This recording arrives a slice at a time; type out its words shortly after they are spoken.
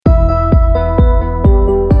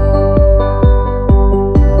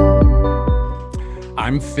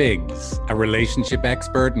Figs, a relationship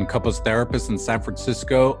expert and couples therapist in San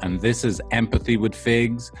Francisco, and this is Empathy with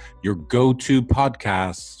Figs, your go-to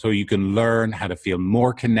podcast so you can learn how to feel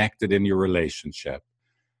more connected in your relationship.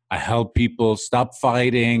 I help people stop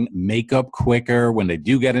fighting, make up quicker when they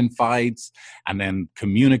do get in fights, and then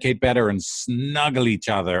communicate better and snuggle each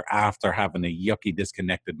other after having a yucky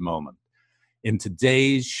disconnected moment. In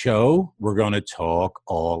today's show, we're going to talk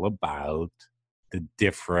all about the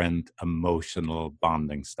different emotional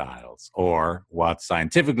bonding styles, or what's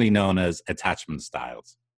scientifically known as attachment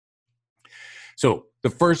styles. So the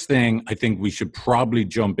first thing I think we should probably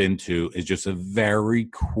jump into is just a very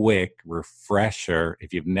quick refresher.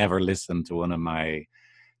 If you've never listened to one of my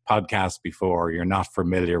podcasts before, you're not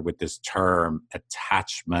familiar with this term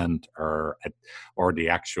attachment or the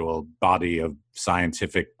actual body of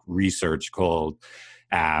scientific research called,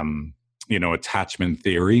 attachment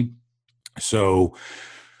theory. So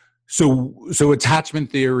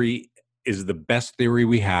attachment theory is the best theory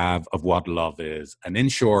we have of what love is. And in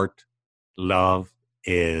short, love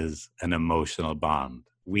is an emotional bond.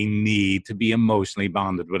 We need to be emotionally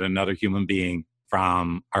bonded with another human being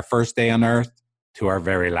from our first day on earth to our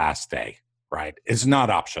very last day, right? It's not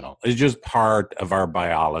optional. It's just part of our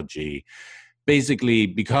biology. Basically,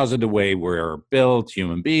 because of the way we're built,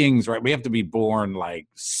 human beings, right? We have to be born like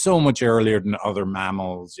so much earlier than other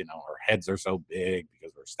mammals. You know, our heads are so big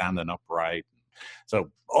because we're standing upright. So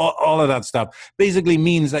all of that stuff basically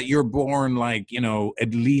means that you're born like,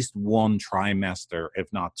 at least one trimester, if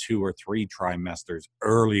not 2 or 3 trimesters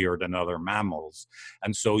earlier than other mammals.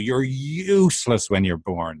 And so you're useless when you're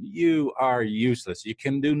born. You are useless. You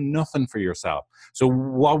can do nothing for yourself. So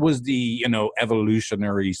what was the,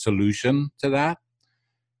 evolutionary solution to that?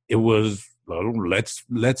 It was, well,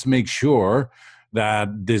 let's make sure that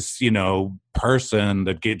this, person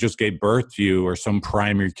that just gave birth to you or some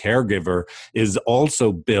primary caregiver is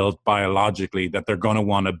also built biologically that they're going to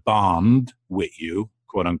want to bond with you,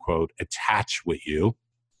 quote unquote, attach with you,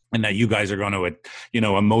 and that you guys are going to,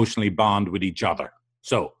 emotionally bond with each other.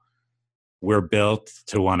 So we're built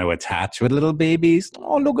to want to attach with little babies.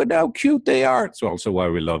 Oh, look at how cute they are. It's also why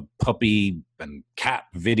we love puppy and cat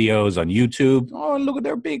videos on YouTube. Oh, look at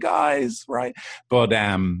their big eyes, right? But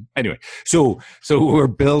anyway, so we're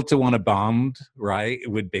built to want to bond, right,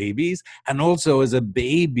 with babies. And also as a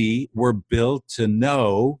baby, we're built to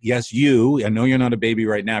know, yes, I know you're not a baby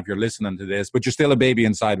right now if you're listening to this, but you're still a baby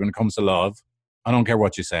inside when it comes to love. I don't care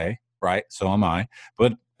what you say, right? So am I.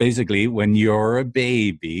 But basically, when you're a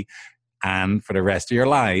baby, and for the rest of your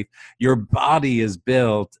life, your body is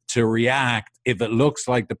built to react if it looks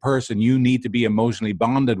like the person you need to be emotionally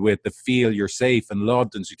bonded with to feel you're safe and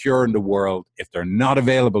loved and secure in the world. If they're not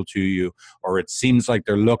available to you, or it seems like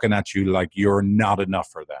they're looking at you like you're not enough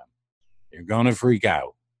for them, you're going to freak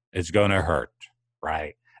out. It's going to hurt,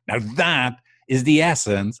 right? Now that is the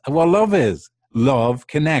essence of what love is. Love,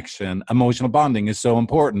 connection, emotional bonding is so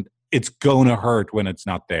important. It's going to hurt when it's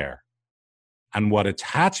not there. And what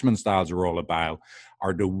attachment styles are all about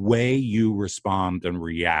are the way you respond and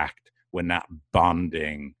react when that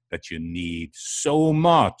bonding that you need so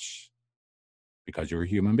much, because you're a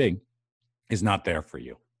human being, is not there for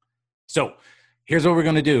you. So here's what we're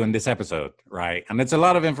going to do in this episode, right? And it's a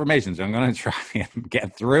lot of information, so I'm going to try and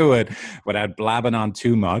get through it without blabbing on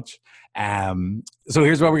too much. So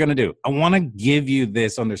here's what we're going to do. I want to give you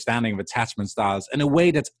this understanding of attachment styles in a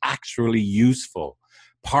way that's actually useful.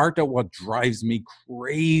 Part of what drives me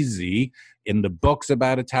crazy in the books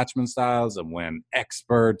about attachment styles and when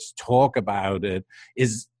experts talk about it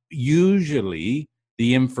is usually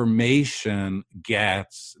the information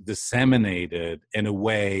gets disseminated in a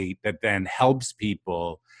way that then helps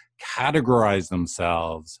people categorize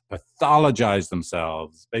themselves, pathologize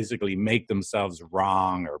themselves, basically make themselves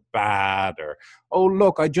wrong or bad, or, oh,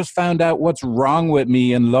 look, I just found out what's wrong with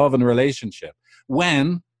me in love and relationship.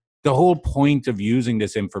 When the whole point of using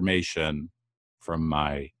this information, from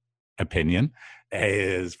my opinion,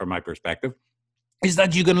 from my perspective, is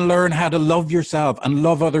that you're going to learn how to love yourself and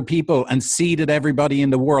love other people and see that everybody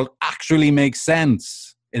in the world actually makes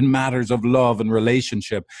sense in matters of love and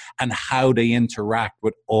relationship and how they interact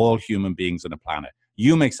with all human beings on the planet.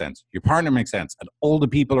 You make sense, your partner makes sense, and all the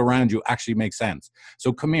people around you actually make sense.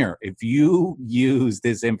 So come here. If you use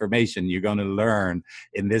this information you're going to learn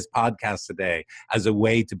in this podcast today as a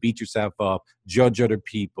way to beat yourself up, judge other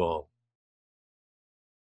people,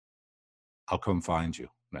 I'll come find you.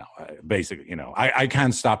 Now, basically, I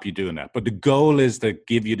can't stop you doing that. But the goal is to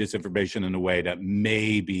give you this information in a way that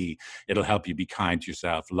maybe it'll help you be kind to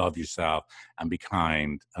yourself, love yourself, and be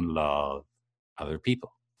kind and love other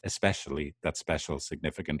people, especially that special,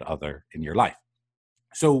 significant other in your life.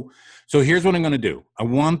 So, so here's what I'm going to do. I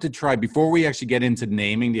want to try, before we actually get into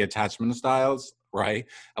naming the attachment styles, right?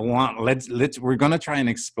 We're going to try and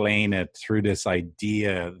explain it through this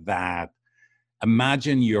idea that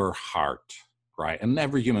imagine your heart, right? And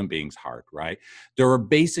every human being's heart, right? There are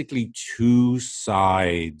basically two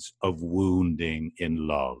sides of wounding in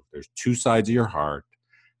love. There's two sides of your heart.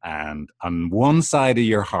 And on one side of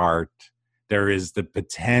your heart, there is the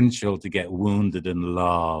potential to get wounded in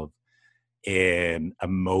love, in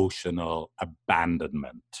emotional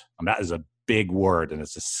abandonment. And that is a big word and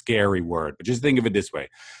it's a scary word. But just think of it this way.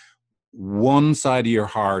 One side of your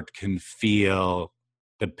heart can feel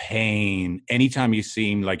the pain anytime you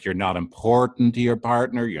seem like you're not important to your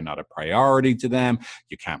partner, you're not a priority to them,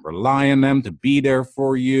 you can't rely on them to be there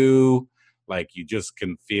for you. Like you just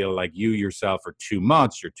can feel like you yourself are too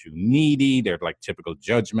much, you're too needy. They're like typical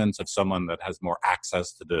judgments of someone that has more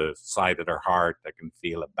access to the side of their heart that can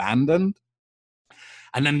feel abandoned.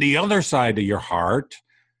 And then the other side of your heart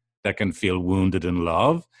that can feel wounded in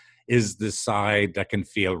love is the side that can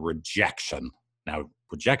feel rejection. Now,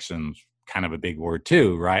 rejection's kind of a big word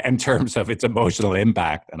too, right? In terms of its emotional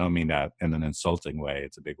impact. I don't mean that in an insulting way.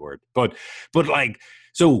 It's a big word. But like,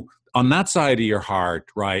 so on that side of your heart,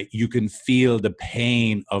 right, you can feel the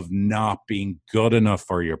pain of not being good enough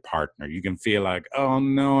for your partner. You can feel like, oh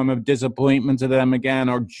no, I'm a disappointment to them again.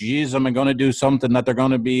 Or geez, am I going to do something that I'm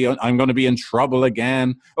going to be in trouble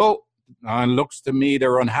again. Oh, it looks to me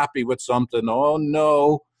they're unhappy with something. Oh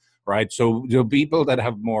no, right? So the people that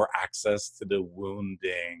have more access to the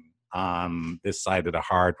wounding on this side of the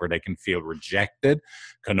heart where they can feel rejected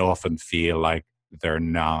can often feel like they're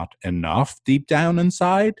not enough deep down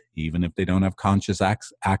inside, even if they don't have conscious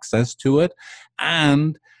access to it.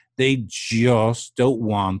 And they just don't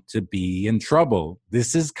want to be in trouble.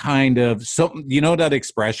 This is kind of something, you know, that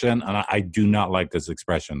expression, and I do not like this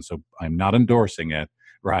expression, so I'm not endorsing it,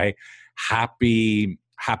 right? Happy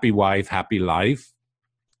wife, happy life.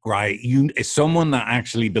 Right. Someone that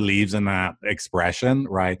actually believes in that expression,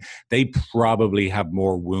 right? They probably have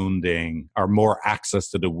more wounding or more access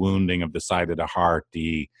to the wounding of the side of the heart,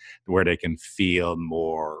 where they can feel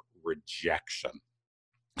more rejection.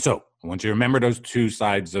 So I want you to remember those two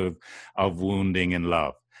sides of wounding in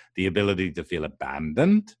love: the ability to feel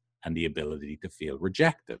abandoned and the ability to feel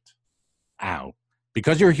rejected. Ow.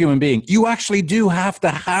 Because you're a human being, you actually do have to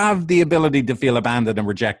have the ability to feel abandoned and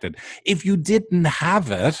rejected. If you didn't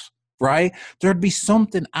have it, right, there'd be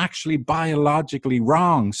something actually biologically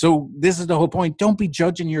wrong. So this is the whole point. Don't be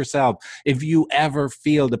judging yourself if you ever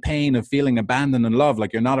feel the pain of feeling abandoned in love,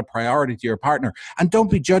 like you're not a priority to your partner. And don't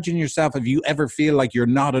be judging yourself if you ever feel like you're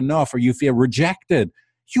not enough or you feel rejected.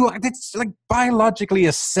 It's like biologically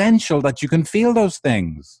essential that you can feel those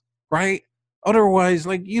things, right? Otherwise,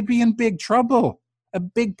 like, you'd be in big trouble. A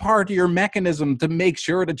big part of your mechanism to make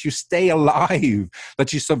sure that you stay alive,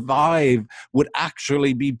 that you survive, would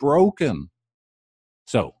actually be broken.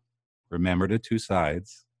 So remember the two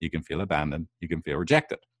sides. You can feel abandoned, you can feel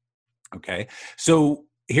rejected. Okay. So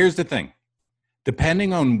here's the thing.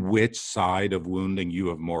 Depending on which side of wounding you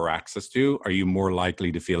have more access to, are you more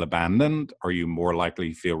likely to feel abandoned? Are you more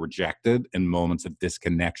likely to feel rejected in moments of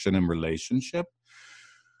disconnection in relationship?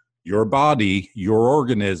 Your body, your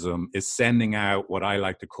organism is sending out what I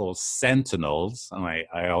like to call sentinels. And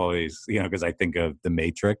I always, because I think of the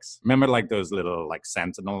Matrix. Remember like those little like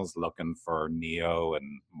sentinels looking for Neo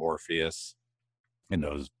and Morpheus in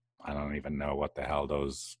those, I don't even know what the hell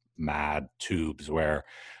those mad tubes were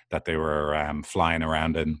that they were flying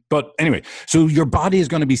around in. But anyway, so your body is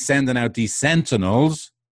going to be sending out these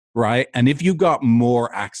sentinels, right? And if you got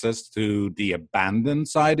more access to the abandoned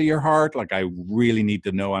side of your heart, like I really need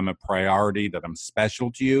to know I'm a priority, that I'm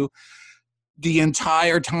special to you, the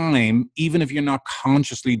entire time, even if you're not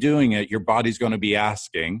consciously doing it, your body's going to be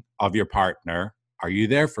asking of your partner, are you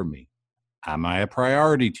there for me? Am I a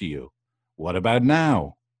priority to you? What about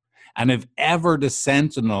now? And if ever the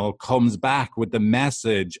sentinel comes back with the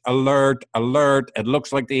message, alert, alert, it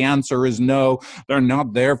looks like the answer is no, they're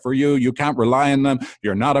not there for you, you can't rely on them,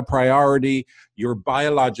 you're not a priority, you're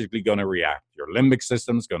biologically going to react. Your limbic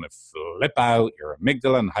system is going to flip out, your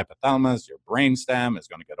amygdala and hypothalamus, your brainstem is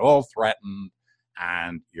going to get all threatened,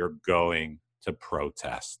 and you're going to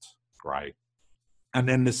protest, right? And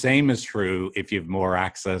then the same is true if you have more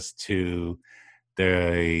access to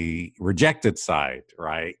the rejected side,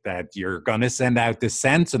 right? That you're going to send out the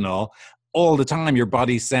sentinel all the time. Your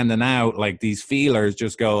body's sending out like these feelers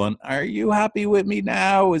just going, are you happy with me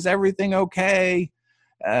now? Is everything okay?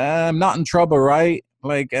 I'm not in trouble, right?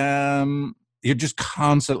 Like, you're just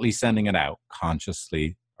constantly sending it out,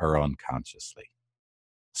 consciously or unconsciously.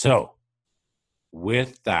 So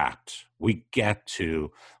with that, we get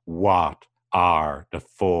to what are the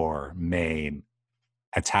four main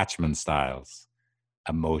attachment styles,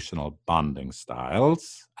 emotional bonding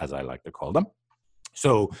styles, as I like to call them.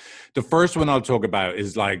 So the first one I'll talk about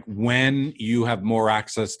is like when you have more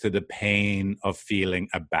access to the pain of feeling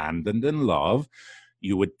abandoned in love,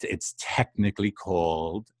 it's technically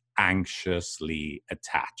called anxiously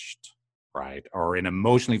attached, right? Or in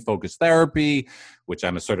emotionally focused therapy, which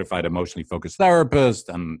I'm a certified emotionally focused therapist,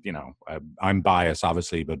 and I'm biased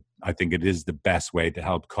obviously, but I think it is the best way to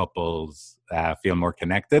help couples feel more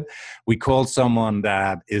connected. We call someone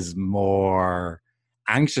that is more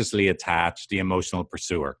anxiously attached the emotional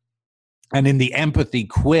pursuer. And in the empathy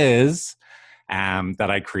quiz that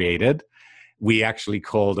I created, we actually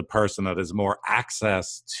called a person that has more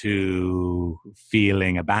access to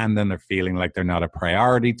feeling abandoned or feeling like they're not a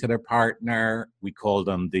priority to their partner. We call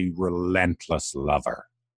them the relentless lover.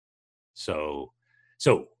 So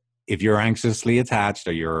if you're anxiously attached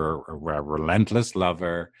or you're a relentless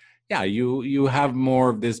lover, yeah, you have more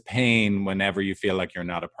of this pain whenever you feel like you're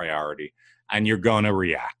not a priority, and you're going to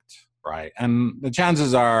react, right? And the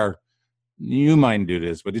chances are, you might do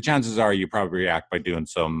this, but the chances are you probably react by doing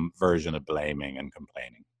some version of blaming and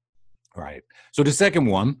complaining, right? So the second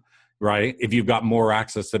one, right, if you've got more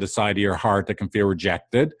access to the side of your heart that can feel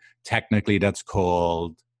rejected, technically that's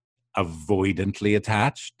called avoidantly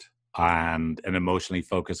attached. And in emotionally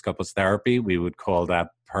focused couples therapy, we would call that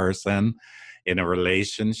person in a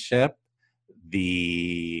relationship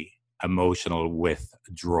the emotional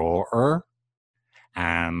withdrawer.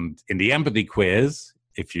 And in the empathy quiz,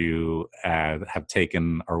 if you have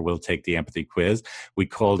taken or will take the empathy quiz, we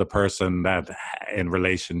call the person that in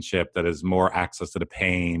relationship that has more access to the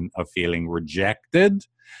pain of feeling rejected,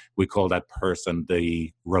 we call that person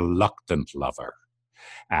the reluctant lover.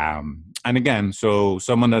 And again, so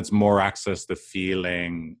someone that's more access to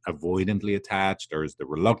feeling avoidantly attached or is the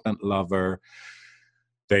reluctant lover,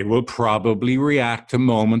 they will probably react to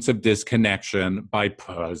moments of disconnection by,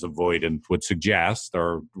 as avoidant would suggest,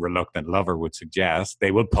 or reluctant lover would suggest,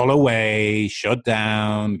 they will pull away, shut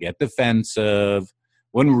down, get defensive,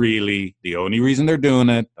 when really the only reason they're doing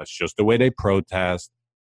it, that's just the way they protest,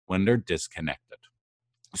 when they're disconnected.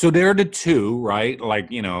 So they're the two, right?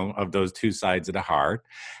 Like, of those two sides of the heart.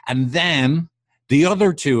 And then the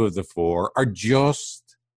other two of the four are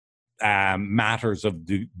just matters of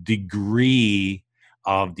the degree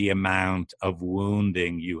of the amount of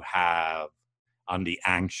wounding you have on the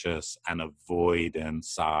anxious and avoidant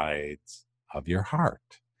sides of your heart.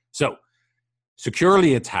 So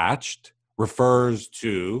securely attached refers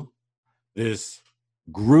to this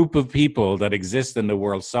group of people that exist in the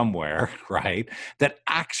world somewhere, right, that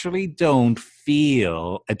actually don't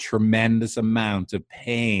feel a tremendous amount of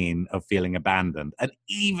pain of feeling abandoned. And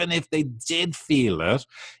even if they did feel it,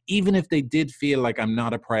 even if they did feel like I'm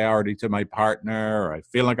not a priority to my partner, or I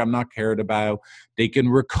feel like I'm not cared about, they can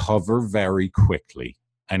recover very quickly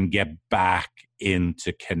and get back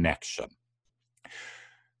into connection.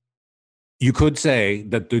 You could say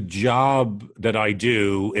that the job that I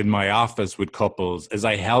do in my office with couples is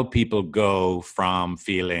I help people go from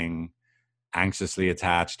feeling anxiously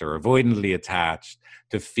attached or avoidantly attached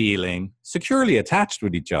to feeling securely attached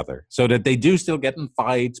with each other, so that they do still get in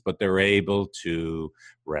fights, but they're able to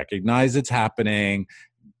recognize it's happening,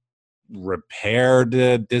 repair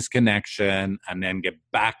the disconnection, and then get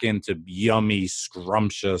back into yummy,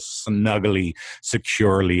 scrumptious, snuggly,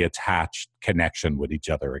 securely attached connection with each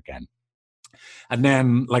other again. And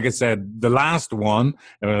then, like I said, the last one,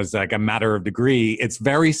 it was like a matter of degree. It's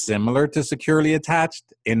very similar to securely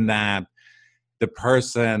attached in that the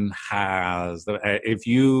person has, if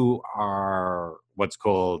you are what's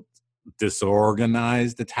called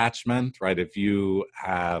disorganized attachment, right? If you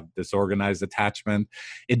have disorganized attachment,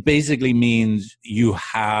 it basically means you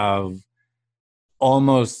have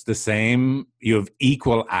almost the same, you have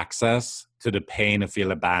equal access to the pain of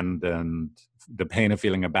feeling abandoned, the pain of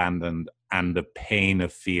feeling abandoned and the pain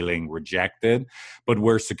of feeling rejected. But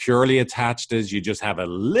where securely attached is, you just have a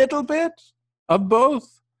little bit of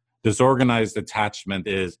both. Disorganized attachment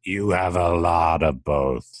is you have a lot of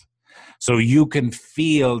both. So you can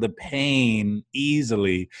feel the pain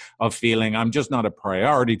easily of feeling, I'm just not a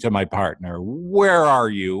priority to my partner. Where are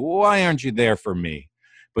you? Why aren't you there for me?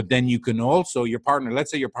 But then you can also, your partner, let's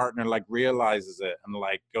say your partner like realizes it and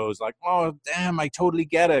like goes like, oh, damn, I totally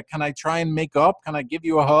get it. Can I try and make up? Can I give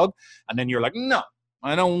you a hug? And then you're like, no,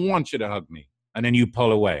 I don't want you to hug me. And then you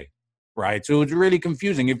pull away. right? So it's really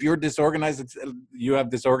confusing. If you're disorganized, you have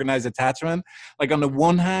disorganized attachment. Like on the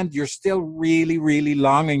one hand, you're still really, really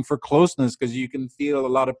longing for closeness because you can feel a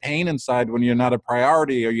lot of pain inside when you're not a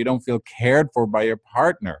priority or you don't feel cared for by your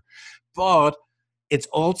partner. But it's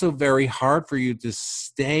also very hard for you to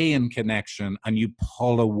stay in connection, and you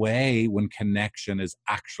pull away when connection is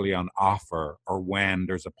actually on offer or when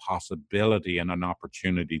there's a possibility and an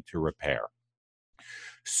opportunity to repair.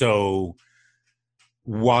 So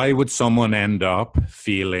why would someone end up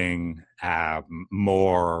feeling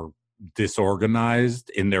more disorganized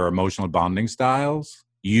in their emotional bonding styles?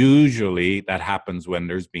 Usually that happens when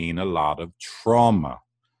there's been a lot of trauma.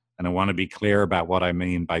 And I want to be clear about what I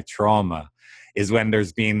mean by trauma is when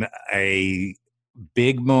there's been a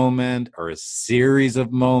big moment or a series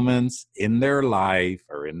of moments in their life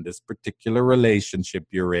or in this particular relationship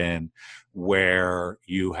you're in where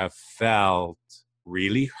you have felt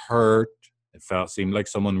really hurt. Seemed like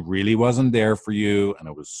someone really wasn't there for you, and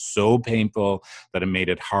it was so painful that it made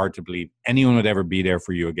it hard to believe anyone would ever be there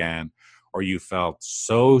for you again. Or you felt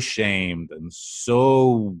so shamed and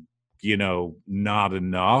so, not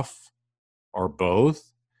enough, or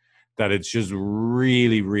both, that it's just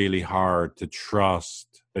really, really hard to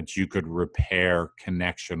trust that you could repair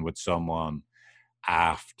connection with someone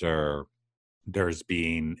after there's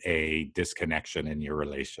been a disconnection in your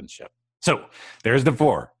relationship. So there's the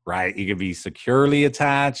 4, right? You could be securely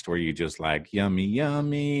attached where you just like, yummy,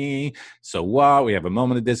 yummy. So what? We have a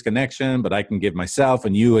moment of disconnection, but I can give myself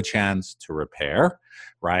and you a chance to repair,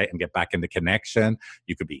 right? And get back into connection.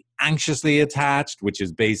 You could be anxiously attached, which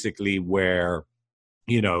is basically where,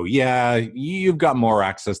 you've got more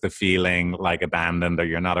access to feeling like abandoned or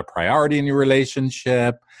you're not a priority in your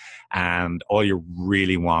relationship. And all you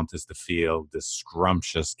really want is to feel this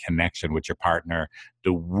scrumptious connection with your partner.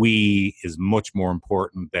 The we is much more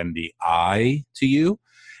important than the I to you.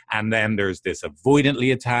 And then there's this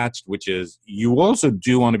avoidantly attached, which is you also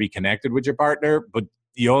do want to be connected with your partner, but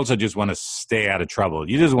you also just want to stay out of trouble.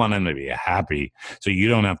 You just want them to be happy so you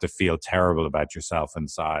don't have to feel terrible about yourself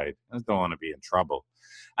inside. I just don't want to be in trouble.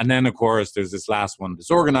 And then, of course, there's this last one,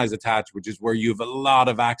 disorganized attached, which is where you have a lot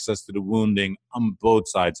of access to the wounding on both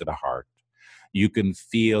sides of the heart. You can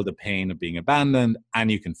feel the pain of being abandoned and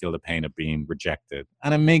you can feel the pain of being rejected.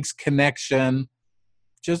 And it makes connection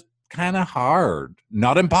just kind of hard,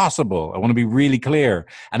 not impossible. I want to be really clear.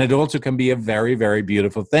 And it also can be a very, very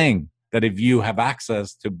beautiful thing. That if you have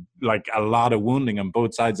access to like a lot of wounding on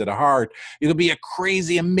both sides of the heart, you can be a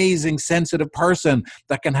crazy, amazing, sensitive person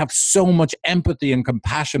that can have so much empathy and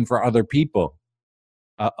compassion for other people.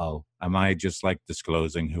 Uh-oh, am I just like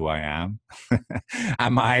disclosing who I am?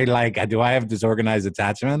 Am I like, do I have disorganized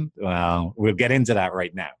attachment? Well, we'll get into that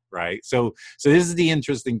right now, right? So this is the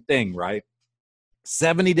interesting thing, right?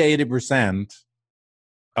 70 to 80%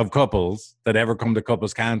 of couples that ever come to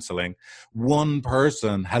couples counseling, one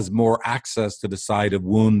person has more access to the side of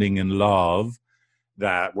wounding and love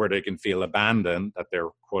that where they can feel abandoned, that they're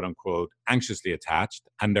quote unquote anxiously attached,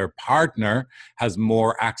 and their partner has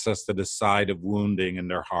more access to the side of wounding in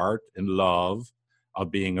their heart and love of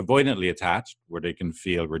being avoidantly attached, where they can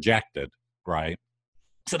feel rejected, right?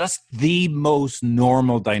 So that's the most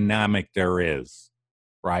normal dynamic there is.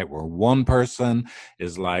 Right? Where one person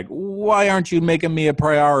is like, why aren't you making me a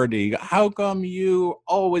priority? How come you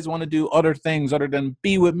always want to do other things other than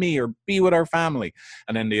be with me or be with our family?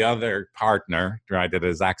 And then the other partner, right, that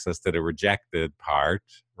has access to the rejected part,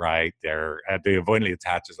 right, they're at the avoidantly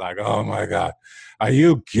attached is like, oh my God, are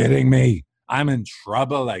you kidding me? I'm in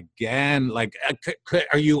trouble again. Like,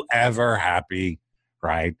 are you ever happy?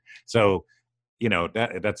 Right? So,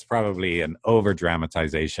 that's probably an over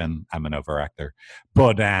dramatization. I'm an overactor,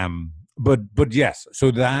 but yes. So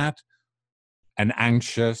that an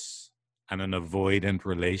anxious and an avoidant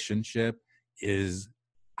relationship is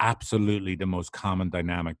absolutely the most common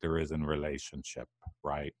dynamic there is in relationship,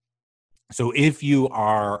 right? So if you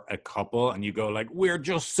are a couple and you go like, we're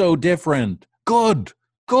just so different, good,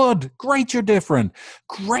 great, you're different,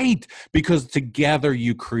 great, because together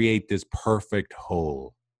you create this perfect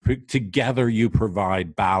whole. Together you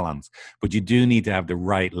provide balance, but you do need to have the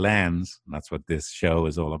right lens, and that's what this show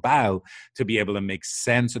is all about, to be able to make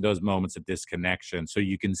sense of those moments of disconnection so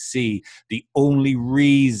you can see the only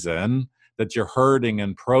reason that you're hurting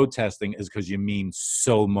and protesting is because you mean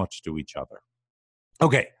so much to each other.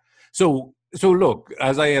 Okay, so So look,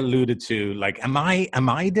 as I alluded to, like, am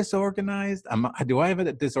I disorganized? Do I have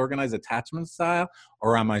a disorganized attachment style,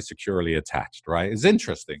 or am I securely attached? Right? It's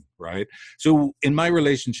interesting, right? So in my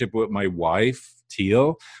relationship with my wife,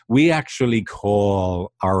 Teal, we actually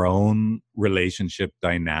call our own relationship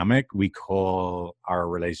dynamic. We call our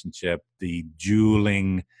relationship the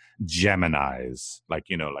dueling Geminis, like,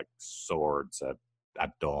 like swords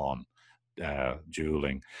at dawn,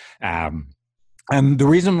 dueling. Um, and the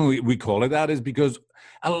reason we call it that is because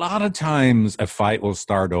a lot of times a fight will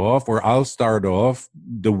start off, or I'll start off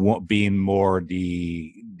being more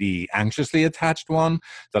the anxiously attached one,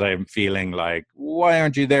 that I'm feeling like, why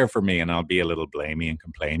aren't you there for me? And I'll be a little blamey and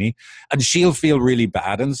complainy. And she'll feel really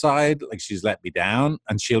bad inside, like she's let me down,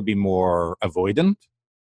 and she'll be more avoidant,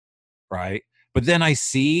 right? But then I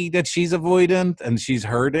see that she's avoidant and she's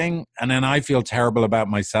hurting, and then I feel terrible about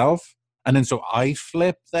myself. And then so I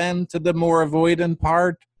flip then to the more avoidant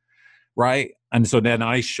part, right? And so then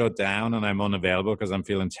I shut down and I'm unavailable because I'm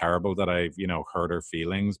feeling terrible that I've, hurt her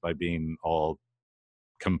feelings by being all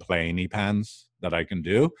complainy pants that I can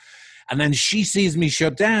do. And then she sees me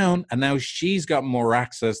shut down, and now she's got more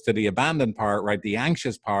access to the abandoned part, right? The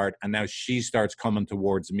anxious part. And now she starts coming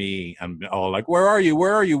towards me and all like, where are you?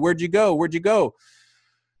 Where are you? Where'd you go? Where'd you go?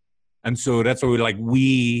 And so that's what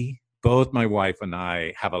both my wife and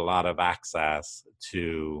I have a lot of access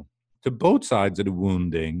to both sides of the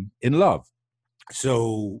wounding in love.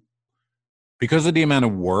 So because of the amount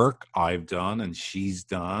of work I've done and she's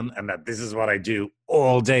done, and that this is what I do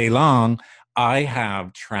all day long, I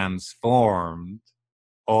have transformed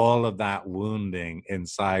all of that wounding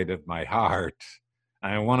inside of my heart.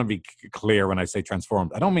 And I want to be clear when I say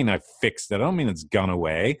transformed. I don't mean I fixed it. I don't mean it's gone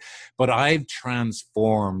away, but I've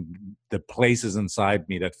transformed the places inside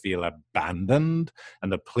me that feel abandoned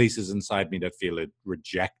and the places inside me that feel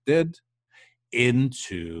rejected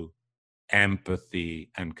into empathy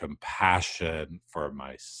and compassion for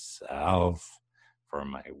myself, for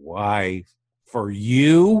my wife, for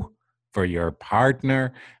you, for your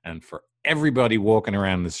partner, and for everybody walking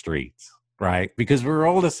around the streets, right? Because we're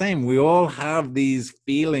all the same. We all have these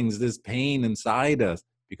feelings, this pain inside us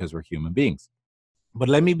because we're human beings. But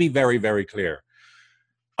let me be very, very clear.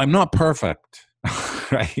 I'm not perfect,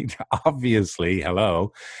 right? Obviously,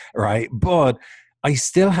 hello, right? But I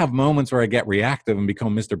still have moments where I get reactive and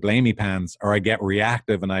become Mr. Blamey Pants, or I get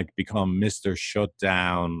reactive and I become Mr. Shut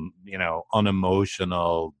Down,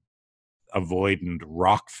 unemotional, avoidant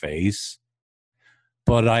rock face.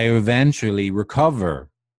 But I eventually recover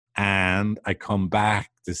and I come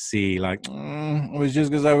back to see like, it was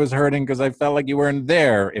just because I was hurting because I felt like you weren't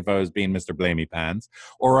there if I was being Mr. Blamey Pants.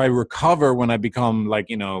 Or I recover when I become like,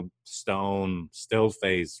 stone, still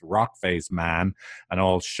face, rock face man and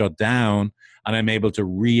all shut down. And I'm able to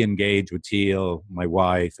re-engage with Teal, my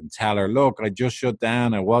wife, and tell her, look, I just shut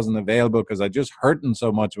down. I wasn't available because I just hurting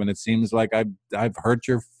so much when it seems like I've hurt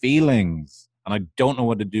your feelings. And I don't know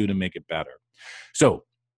what to do to make it better. So,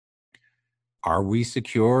 are we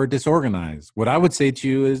secure or disorganized? What I would say to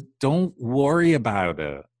you is don't worry about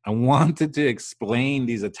it. I wanted to explain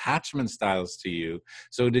these attachment styles to you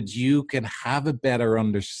so that you can have a better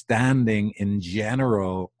understanding in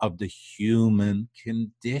general of the human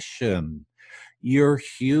condition. You're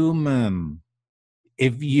human.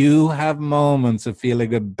 If you have moments of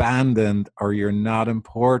feeling abandoned or you're not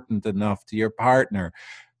important enough to your partner,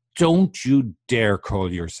 don't you dare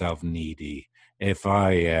call yourself needy. If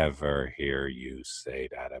I ever hear you say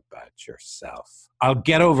that about yourself, I'll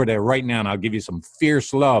get over there right now and I'll give you some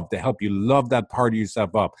fierce love to help you love that part of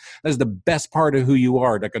yourself up. That's the best part of who you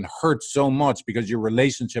are that can hurt so much because your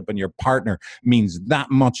relationship and your partner means that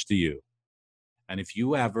much to you. And if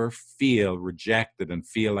you ever feel rejected and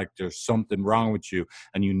feel like there's something wrong with you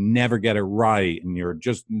and you never get it right and you're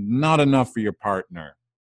just not enough for your partner,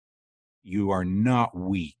 you are not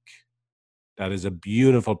weak. That is a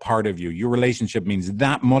beautiful part of you. Your relationship means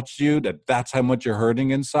that much to you, that's how much you're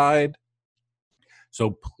hurting inside.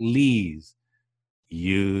 So please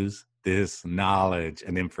use this knowledge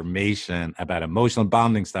and information about emotional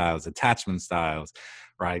bonding styles, attachment styles,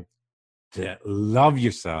 right? To love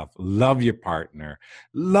yourself, love your partner,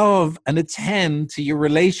 love and attend to your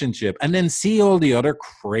relationship, and then see all the other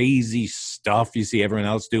crazy stuff you see everyone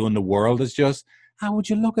else do in the world. Is just, how would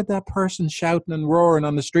you look at that person shouting and roaring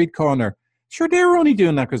on the street corner? Sure, they're only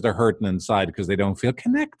doing that because they're hurting inside because they don't feel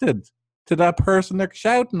connected to that person they're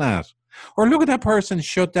shouting at. Or look at that person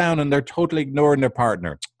shut down and they're totally ignoring their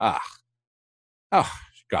partner. God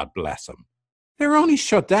bless them. They're only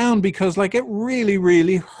shut down because like it really,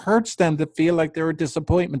 really hurts them to feel like they're a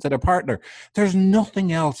disappointment to their partner. There's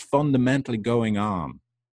nothing else fundamentally going on.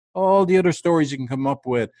 All the other stories you can come up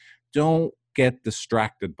with don't get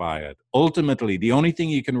distracted by it. Ultimately, the only thing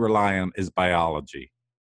you can rely on is biology.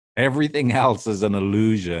 Everything else is an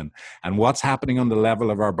illusion. And what's happening on the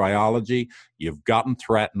level of our biology, you've gotten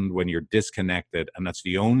threatened when you're disconnected. And that's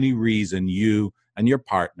the only reason you and your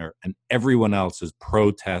partner and everyone else is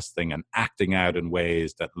protesting and acting out in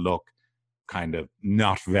ways that look kind of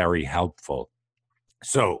not very helpful.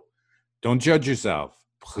 So don't judge yourself.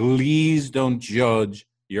 Please don't judge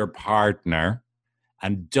your partner.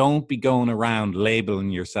 And don't be going around labeling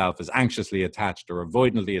yourself as anxiously attached or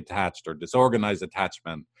avoidantly attached or disorganized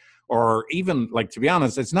attachment. Or even, like, to be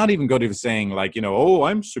honest, it's not even good to be saying, like, you know, oh,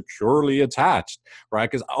 I'm securely attached, right?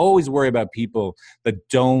 Because I always worry about people that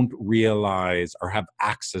don't realize or have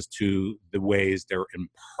access to the ways they're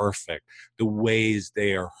imperfect, the ways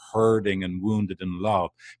they are hurting and wounded in love.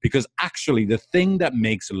 Because actually, the thing that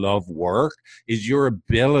makes love work is your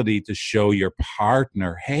ability to show your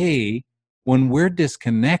partner, hey, when we're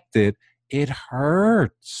disconnected, it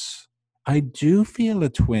hurts. I do feel a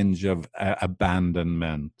twinge of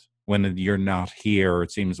abandonment when you're not here.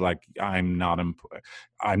 It seems like I'm not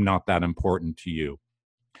that important to you.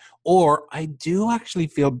 Or I do actually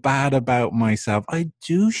feel bad about myself. I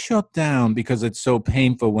do shut down because it's so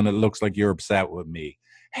painful when it looks like you're upset with me.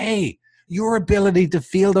 Hey, your ability to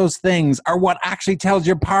feel those things are what actually tells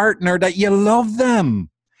your partner that you love them.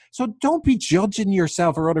 So don't be judging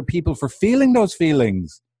yourself or other people for feeling those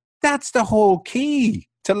feelings. That's the whole key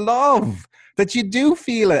to love, that you do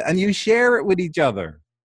feel it and you share it with each other.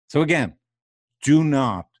 So again, do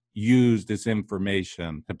not use this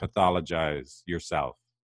information to pathologize yourself.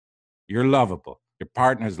 You're lovable. Your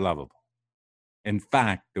partner's lovable. In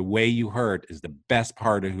fact, the way you hurt is the best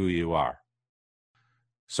part of who you are.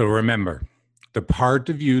 So remember, the part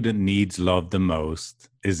of you that needs love the most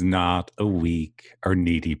is not a weak or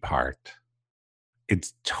needy part.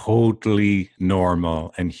 It's totally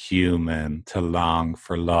normal and human to long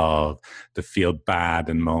for love, to feel bad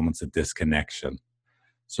in moments of disconnection.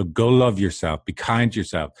 So go love yourself, be kind to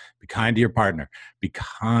yourself, be kind to your partner, be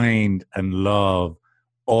kind and love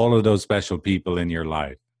all of those special people in your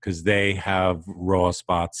life because they have raw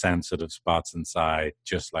spots, sensitive spots inside,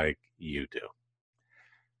 just like you do.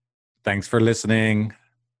 Thanks for listening.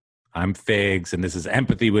 I'm Figs, and this is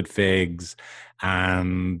Empathy with Figs,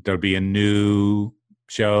 and there'll be a new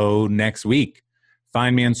show next week.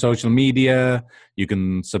 Find me on social media. You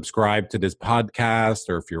can subscribe to this podcast,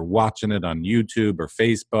 or if you're watching it on YouTube or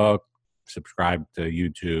Facebook, subscribe to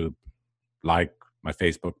YouTube, like my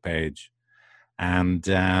Facebook page. And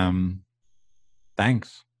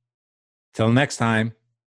thanks. Till next time.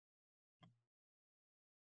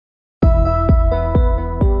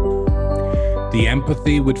 The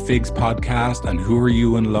Empathy with Figs podcast and Who Are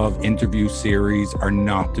You in Love interview series are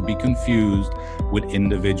not to be confused with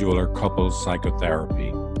individual or couples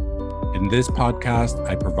psychotherapy. In this podcast,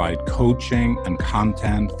 I provide coaching and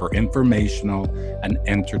content for informational and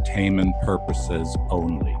entertainment purposes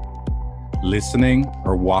only. Listening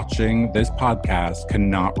or watching this podcast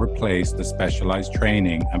cannot replace the specialized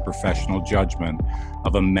training and professional judgment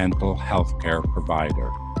of a mental health care provider.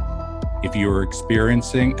 If you are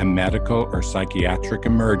experiencing a medical or psychiatric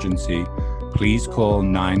emergency, please call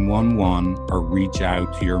 911 or reach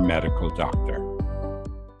out to your medical doctor.